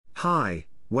Hi,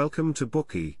 welcome to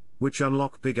Bookie, which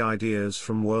unlock big ideas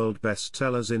from world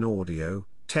bestsellers in audio,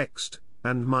 text,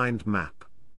 and mind map.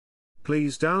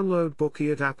 Please download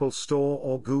Bookie at Apple Store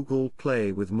or Google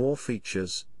Play with more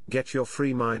features. Get your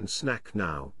free mind snack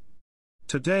now.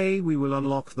 Today we will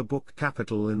unlock the book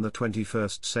Capital in the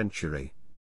 21st Century.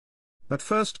 At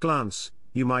first glance,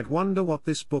 you might wonder what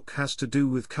this book has to do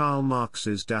with Karl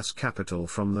Marx's Das Kapital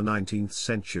from the 19th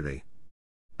century.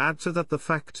 Add to that the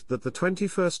fact that the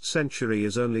 21st century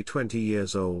is only 20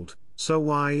 years old, so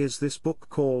why is this book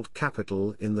called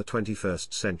Capital in the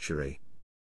 21st century?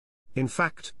 In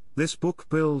fact, this book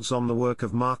builds on the work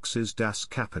of Marx's Das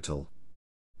Kapital.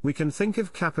 We can think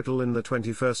of Capital in the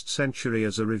 21st century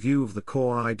as a review of the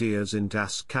core ideas in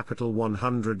Das Kapital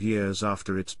 100 years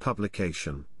after its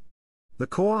publication. The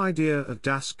core idea of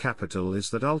Das Kapital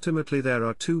is that ultimately there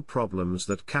are two problems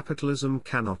that capitalism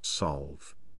cannot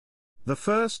solve. The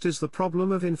first is the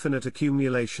problem of infinite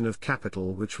accumulation of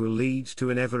capital, which will lead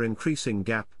to an ever-increasing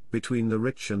gap between the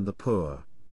rich and the poor.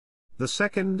 The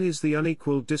second is the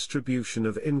unequal distribution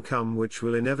of income, which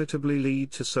will inevitably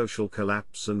lead to social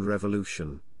collapse and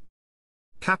revolution.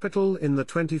 Capital in the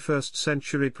 21st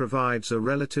century provides a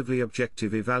relatively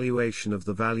objective evaluation of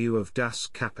the value of Das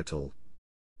Kapital.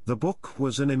 The book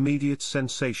was an immediate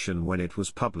sensation when it was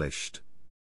published.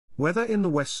 Whether in the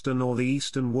Western or the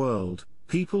Eastern world,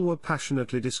 people were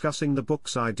passionately discussing the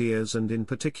book's ideas, and in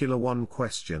particular one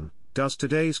question: does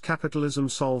today's capitalism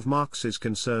solve Marx's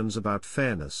concerns about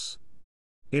fairness?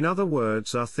 In other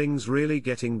words, are things really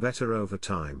getting better over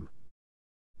time?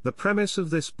 The premise of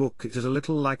this book is a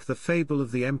little like the fable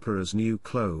of the emperor's new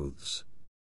clothes.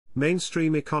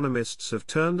 Mainstream economists have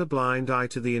turned a blind eye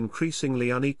to the increasingly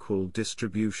unequal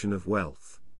distribution of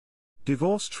wealth.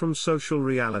 Divorced from social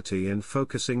reality and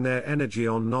focusing their energy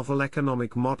on novel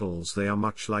economic models, they are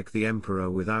much like the emperor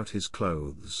without his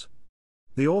clothes.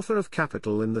 The author of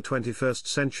Capital in the 21st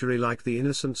century, like the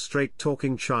innocent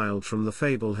straight-talking child from the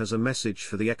fable, has a message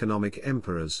for the economic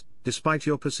emperors: despite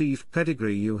your perceived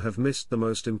pedigree, you have missed the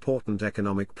most important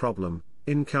economic problem,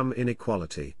 income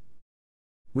inequality.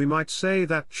 We might say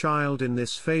that child in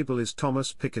this fable is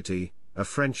Thomas Piketty, a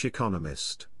French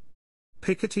economist.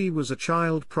 Piketty was a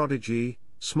child prodigy,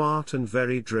 smart and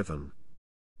very driven.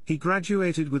 He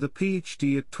graduated with a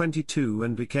PhD at 22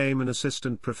 and became an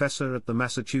assistant professor at the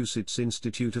Massachusetts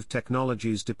Institute of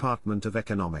Technology's Department of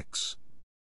Economics.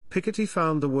 Piketty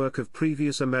found the work of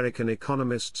previous American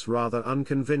economists rather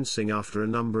unconvincing after a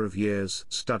number of years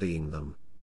studying them.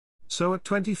 So at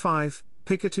 25,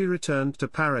 Piketty returned to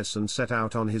Paris and set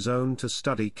out on his own to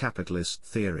study capitalist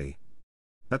theory.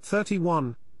 At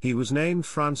 31, he was named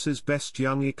France's best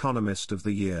young economist of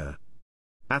the year.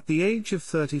 At the age of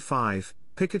 35,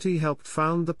 Piketty helped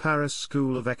found the Paris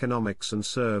School of Economics and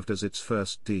served as its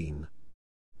first dean.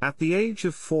 At the age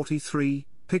of 43,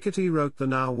 Piketty wrote the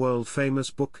now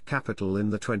world-famous book Capital in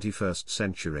the 21st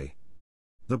Century.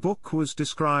 The book was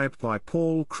described by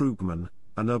Paul Krugman,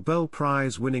 a Nobel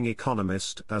Prize-winning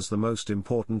economist, as the most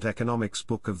important economics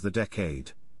book of the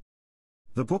decade.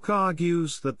 The book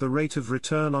argues that the rate of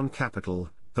return on capital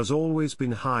has always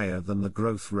been higher than the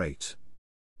growth rate.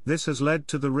 This has led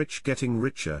to the rich getting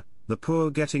richer, the poor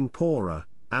getting poorer,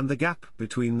 and the gap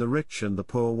between the rich and the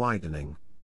poor widening.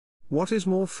 What is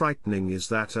more frightening is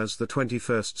that as the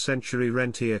 21st century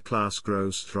rentier class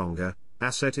grows stronger,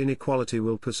 asset inequality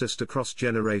will persist across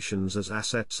generations as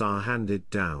assets are handed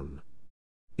down.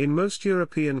 In most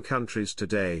European countries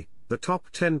today, the top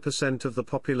 10% of the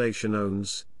population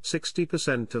owns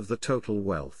 60% of the total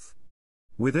wealth.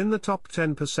 Within the top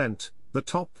 10%, the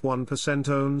top 1%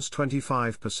 owns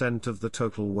 25% of the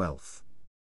total wealth.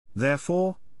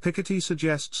 Therefore, Piketty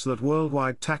suggests that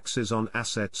worldwide taxes on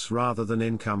assets rather than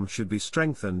income should be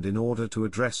strengthened in order to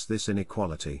address this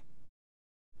inequality.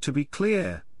 To be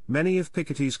clear, many of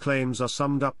Piketty's claims are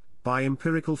summed up by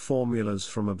empirical formulas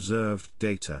from observed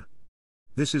data.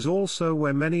 This is also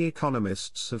where many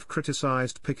economists have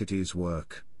criticized Piketty's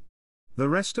work. The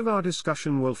rest of our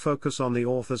discussion will focus on the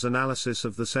author's analysis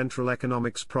of the central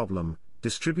economics problem,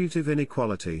 distributive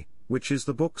inequality, which is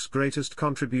the book's greatest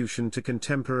contribution to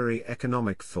contemporary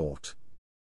economic thought.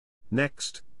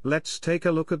 Next, let's take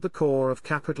a look at the core of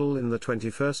Capital in the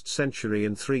 21st century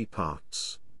in three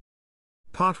parts.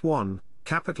 Part 1: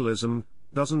 Capitalism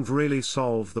doesn't really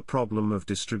solve the problem of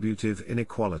distributive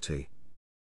inequality.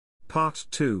 Part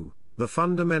 2: The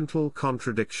fundamental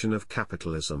contradiction of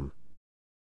capitalism.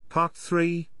 Part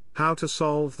 3: How to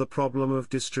solve the problem of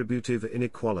distributive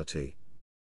inequality.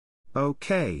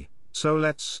 Okay, so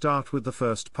let's start with the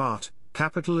first part.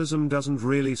 Capitalism doesn't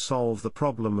really solve the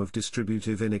problem of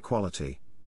distributive inequality.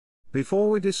 Before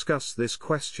we discuss this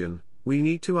question, we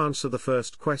need to answer the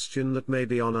first question that may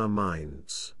be on our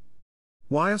minds.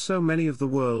 Why are so many of the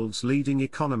world's leading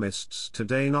economists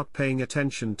today not paying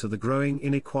attention to the growing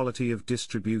inequality of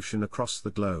distribution across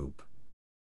the globe?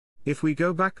 If we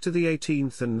go back to the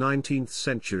 18th and 19th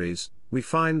centuries, we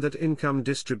find that income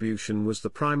distribution was the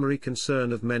primary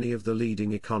concern of many of the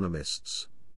leading economists.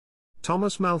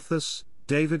 Thomas Malthus,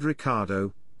 David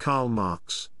Ricardo, Karl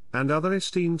Marx, and other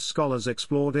esteemed scholars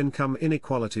explored income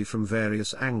inequality from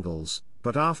various angles,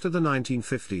 but after the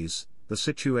 1950s, the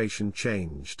situation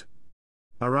changed.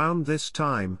 Around this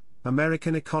time,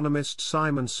 American economist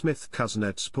Simon Smith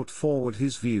Kuznets put forward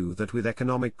his view that with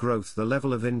economic growth the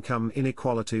level of income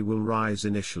inequality will rise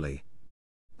initially.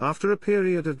 After a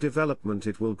period of development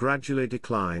it will gradually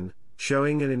decline,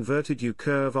 showing an inverted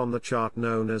U-curve on the chart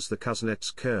known as the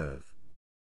Kuznets curve.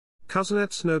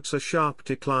 Kuznets notes a sharp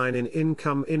decline in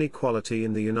income inequality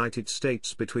in the United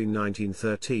States between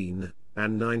 1913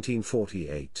 and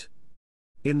 1948.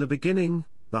 In the beginning,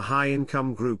 the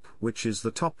high-income group, which is the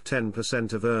top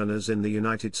 10% of earners in the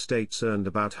United States, earned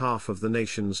about half of the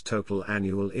nation's total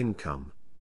annual income.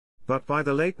 But by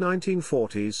the late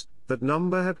 1940s, that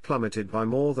number had plummeted by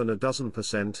more than a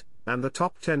dozen%, and the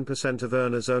top 10% of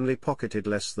earners only pocketed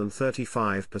less than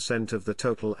 35% of the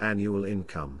total annual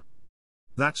income.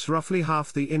 That's roughly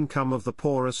half the income of the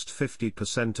poorest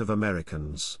 50% of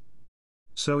Americans.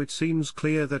 So it seems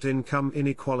clear that income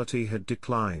inequality had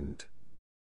declined.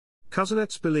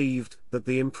 Kuznets believed that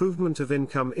the improvement of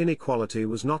income inequality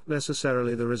was not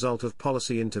necessarily the result of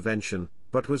policy intervention,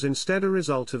 but was instead a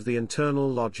result of the internal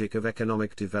logic of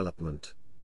economic development.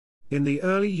 In the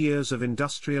early years of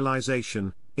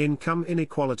industrialization, income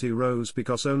inequality rose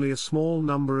because only a small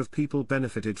number of people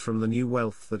benefited from the new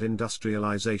wealth that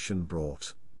industrialization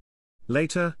brought.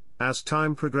 Later, as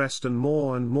time progressed and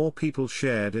more people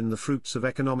shared in the fruits of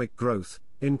economic growth,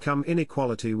 income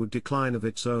inequality would decline of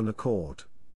its own accord.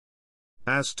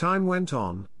 As time went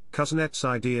on, Kuznets'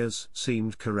 ideas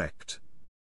seemed correct.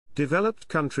 Developed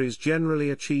countries generally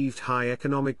achieved high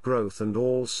economic growth and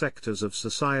all sectors of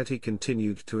society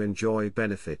continued to enjoy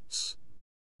benefits.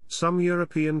 Some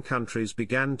European countries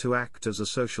began to act as a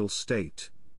social state.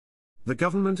 The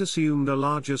government assumed a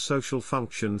larger social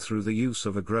function through the use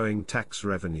of a growing tax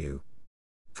revenue.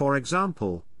 For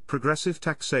example, progressive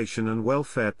taxation and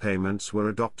welfare payments were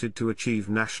adopted to achieve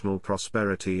national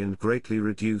prosperity and greatly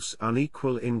reduce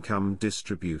unequal income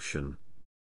distribution.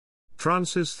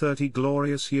 France's 30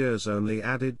 glorious years only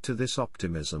added to this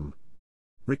optimism.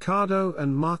 Ricardo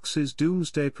and Marx's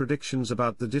doomsday predictions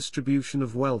about the distribution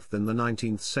of wealth in the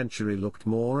 19th century looked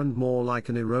more and more like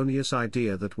an erroneous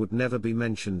idea that would never be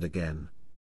mentioned again.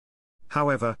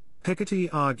 However, Piketty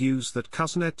argues that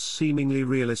Kuznets' seemingly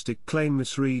realistic claim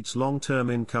misreads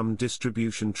long-term income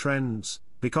distribution trends,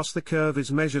 because the curve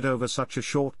is measured over such a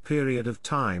short period of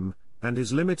time, and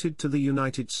is limited to the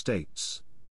United States.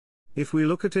 If we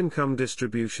look at income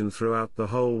distribution throughout the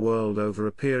whole world over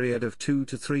a period of 2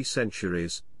 to 3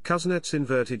 centuries, Kuznets'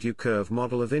 inverted U-curve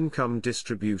model of income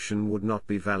distribution would not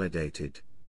be validated.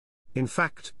 In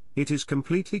fact, it is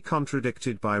completely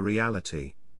contradicted by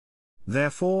reality.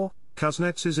 Therefore,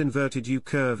 Kuznets' inverted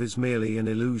U-curve is merely an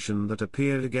illusion that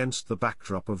appeared against the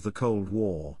backdrop of the Cold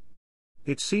War.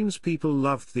 It seems people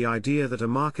loved the idea that a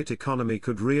market economy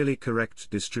could really correct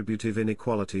distributive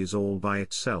inequalities all by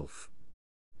itself.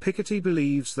 Piketty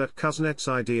believes that Kuznets'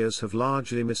 ideas have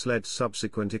largely misled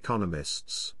subsequent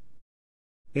economists.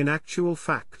 In actual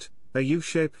fact, a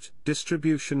U-shaped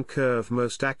distribution curve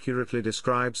most accurately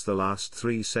describes the last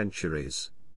 3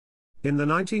 centuries. In the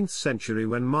 19th century,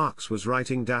 when Marx was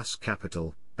writing Das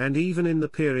Kapital, and even in the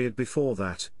period before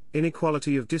that,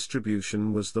 inequality of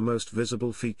distribution was the most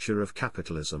visible feature of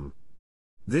capitalism.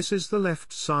 This is the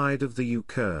left side of the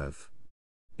U-curve.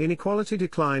 Inequality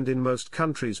declined in most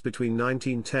countries between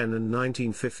 1910 and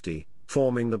 1950,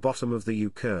 forming the bottom of the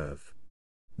U-curve.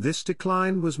 This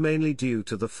decline was mainly due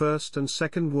to the First and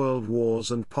Second World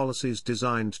Wars and policies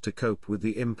designed to cope with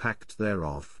the impact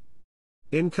thereof.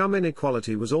 Income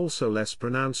inequality was also less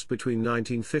pronounced between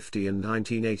 1950 and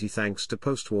 1980 thanks to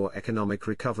post-war economic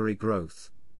recovery growth.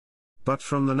 But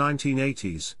from the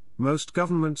 1980s, most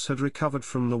governments had recovered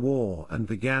from the war and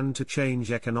began to change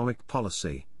economic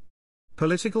policy.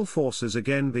 Political forces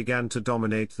again began to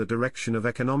dominate the direction of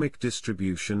economic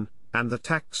distribution, and the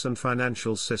tax and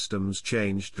financial systems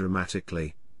changed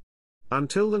dramatically.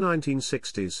 Until the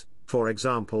 1960s, for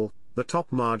example, the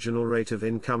top marginal rate of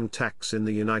income tax in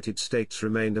the United States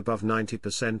remained above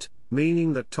 90%,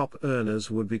 meaning that top earners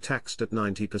would be taxed at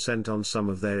 90% on some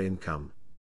of their income.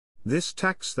 This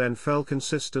tax then fell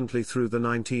consistently through the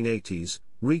 1980s,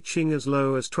 reaching as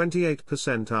low as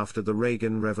 28% after the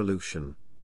Reagan Revolution.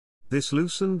 This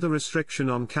loosened the restriction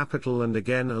on capital and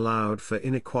again allowed for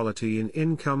inequality in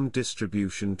income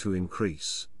distribution to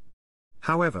increase.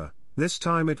 However, this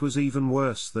time it was even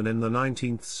worse than in the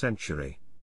 19th century.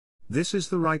 This is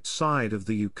the right side of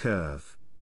the U-curve.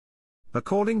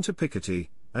 According to Piketty,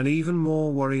 an even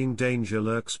more worrying danger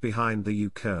lurks behind the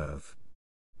U-curve.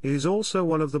 It is also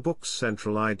one of the book's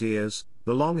central ideas: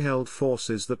 the long-held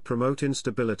forces that promote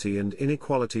instability and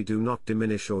inequality do not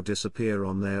diminish or disappear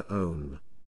on their own.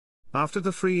 After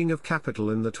the freeing of capital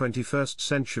in the 21st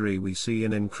century, we see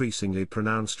an increasingly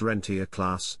pronounced rentier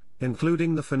class,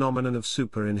 including the phenomenon of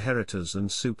super-inheritors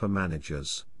and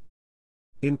super-managers.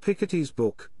 In Piketty's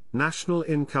book, national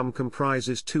income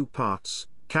comprises two parts: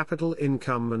 capital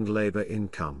income and labor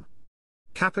income.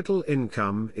 Capital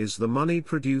income is the money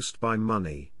produced by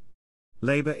money.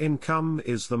 Labor income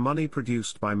is the money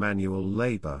produced by manual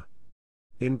labor.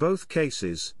 In both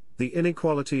cases, the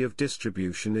inequality of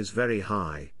distribution is very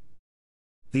high.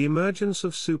 The emergence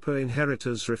of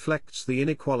super-inheritors reflects the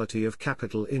inequality of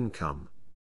capital income.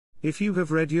 If you have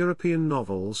read European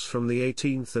novels from the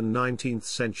 18th and 19th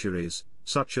centuries,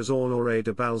 such as Honoré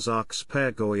de Balzac's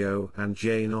Père Goriot and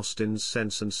Jane Austen's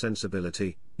Sense and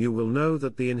Sensibility, you will know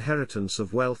that the inheritance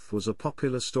of wealth was a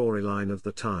popular storyline of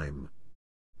the time.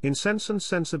 In Sense and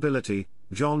Sensibility,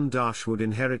 John Dashwood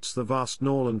inherits the vast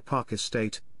Norland Park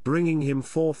estate, bringing him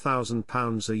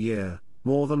 £4,000 a year,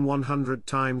 more than 100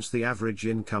 times the average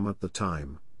income at the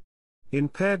time. In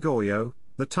Père Goriot,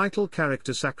 the title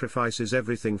character sacrifices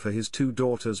everything for his two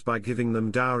daughters by giving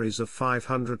them dowries of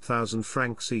 500,000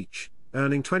 francs each,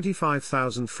 earning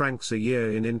 25,000 francs a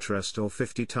year in interest, or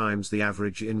 50 times the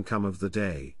average income of the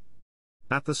day.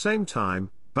 At the same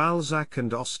time, Balzac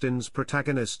and Austen's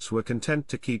protagonists were content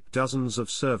to keep dozens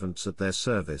of servants at their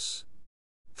service.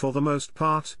 For the most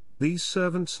part, these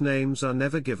servants' names are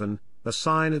never given, a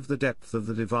sign of the depth of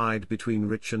the divide between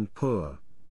rich and poor.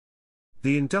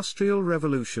 The Industrial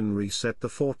Revolution reset the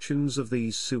fortunes of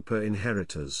these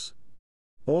super-inheritors.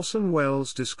 Orson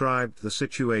Welles described the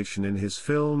situation in his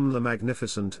film The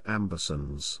Magnificent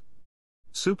Ambersons.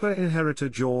 Super-inheritor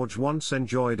George once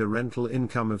enjoyed a rental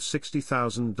income of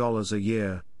 $60,000 a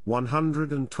year,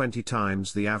 120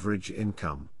 times the average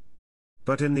income.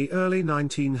 But in the early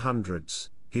 1900s,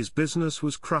 his business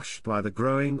was crushed by the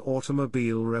growing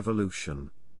automobile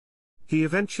revolution. He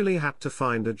eventually had to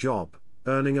find a job,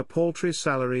 earning a paltry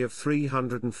salary of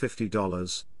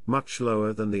 $350, much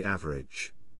lower than the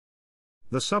average.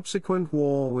 The subsequent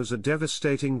war was a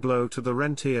devastating blow to the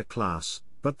rentier class,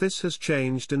 but this has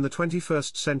changed in the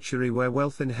 21st century, where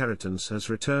wealth inheritance has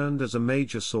returned as a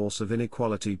major source of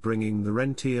inequality, bringing the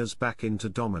rentiers back into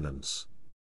dominance.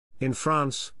 In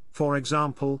France, for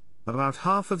example, about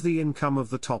half of the income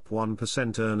of the top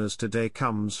 1% earners today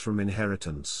comes from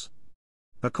inheritance.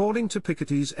 According to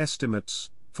Piketty's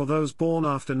estimates, for those born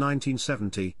after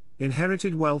 1970,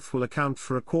 inherited wealth will account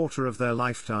for a quarter of their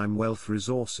lifetime wealth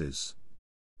resources.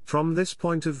 From this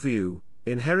point of view,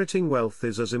 inheriting wealth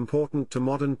is as important to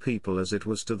modern people as it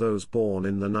was to those born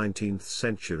in the 19th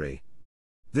century.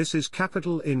 This is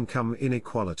capital income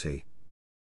inequality.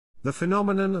 The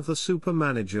phenomenon of the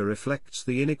supermanager reflects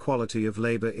the inequality of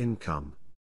labor income.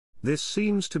 This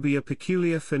seems to be a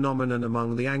peculiar phenomenon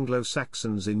among the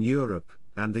Anglo-Saxons in Europe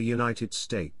and the United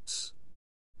States.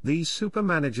 These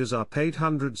supermanagers are paid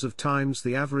hundreds of times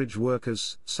the average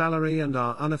worker's salary and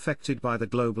are unaffected by the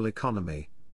global economy.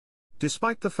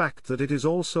 Despite the fact that it is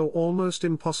also almost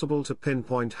impossible to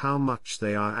pinpoint how much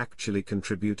they are actually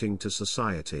contributing to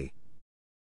society.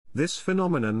 This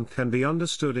phenomenon can be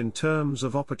understood in terms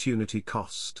of opportunity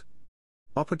cost.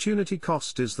 Opportunity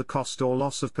cost is the cost or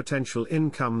loss of potential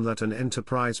income that an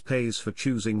enterprise pays for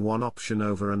choosing one option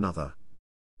over another.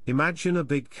 Imagine a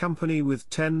big company with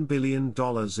 $10 billion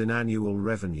in annual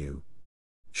revenue.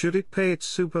 Should it pay its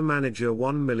supermanager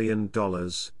 $1 million,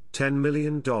 $10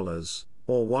 million,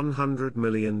 or $100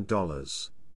 million?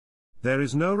 There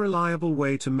is no reliable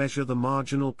way to measure the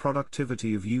marginal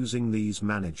productivity of using these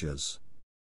managers.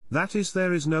 That is,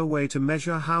 there is no way to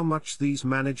measure how much these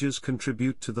managers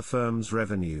contribute to the firm's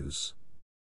revenues.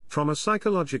 From a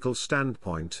psychological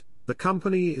standpoint, the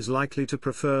company is likely to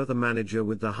prefer the manager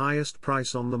with the highest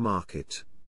price on the market.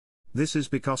 This is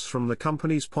because from the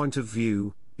company's point of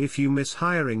view, if you miss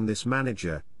hiring this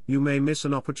manager, you may miss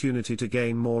an opportunity to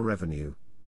gain more revenue.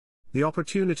 The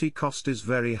opportunity cost is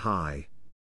very high.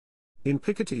 In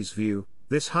Piketty's view,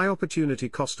 this high opportunity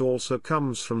cost also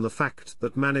comes from the fact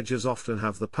that managers often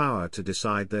have the power to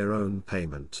decide their own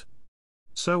payment.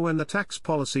 So when the tax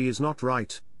policy is not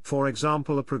right, for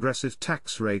example a progressive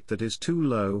tax rate that is too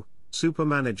low,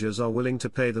 supermanagers are willing to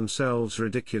pay themselves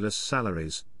ridiculous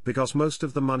salaries, because most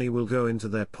of the money will go into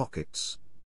their pockets.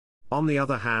 On the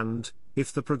other hand,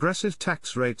 if the progressive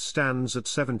tax rate stands at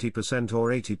 70% or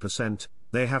 80%,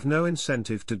 they have no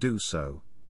incentive to do so.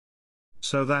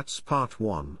 So that's part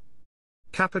 1.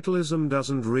 Capitalism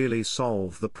doesn't really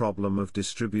solve the problem of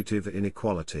distributive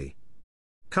inequality.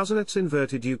 Kuznets'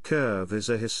 inverted U-curve is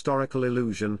a historical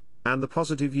illusion, and the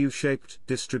positive U-shaped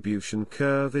distribution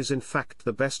curve is in fact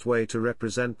the best way to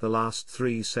represent the last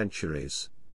 3 centuries.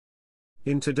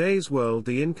 In today's world,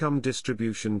 the income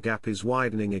distribution gap is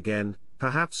widening again,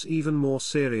 perhaps even more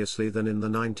seriously than in the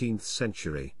 19th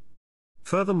century.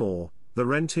 Furthermore, the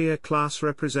rentier class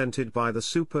represented by the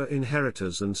super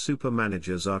inheritors and super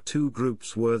managers are 2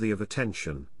 groups worthy of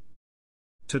attention.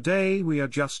 Today we are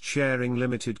just sharing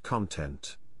limited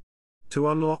content. To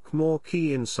unlock more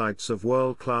key insights of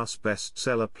world-class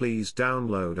bestseller, please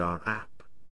download our app.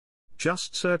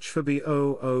 Just search for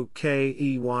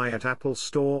BOOKEY at Apple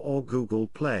Store or Google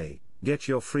Play. Get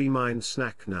your free mind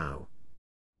snack now.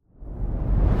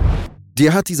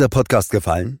 Dir hat dieser Podcast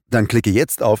gefallen? Dann klicke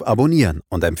jetzt auf Abonnieren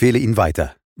und empfehle ihn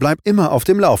weiter. Bleib immer auf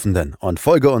dem Laufenden und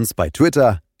folge uns bei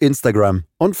Twitter, Instagram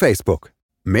und Facebook.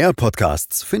 Mehr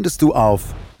Podcasts findest du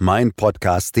auf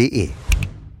meinpodcast.de.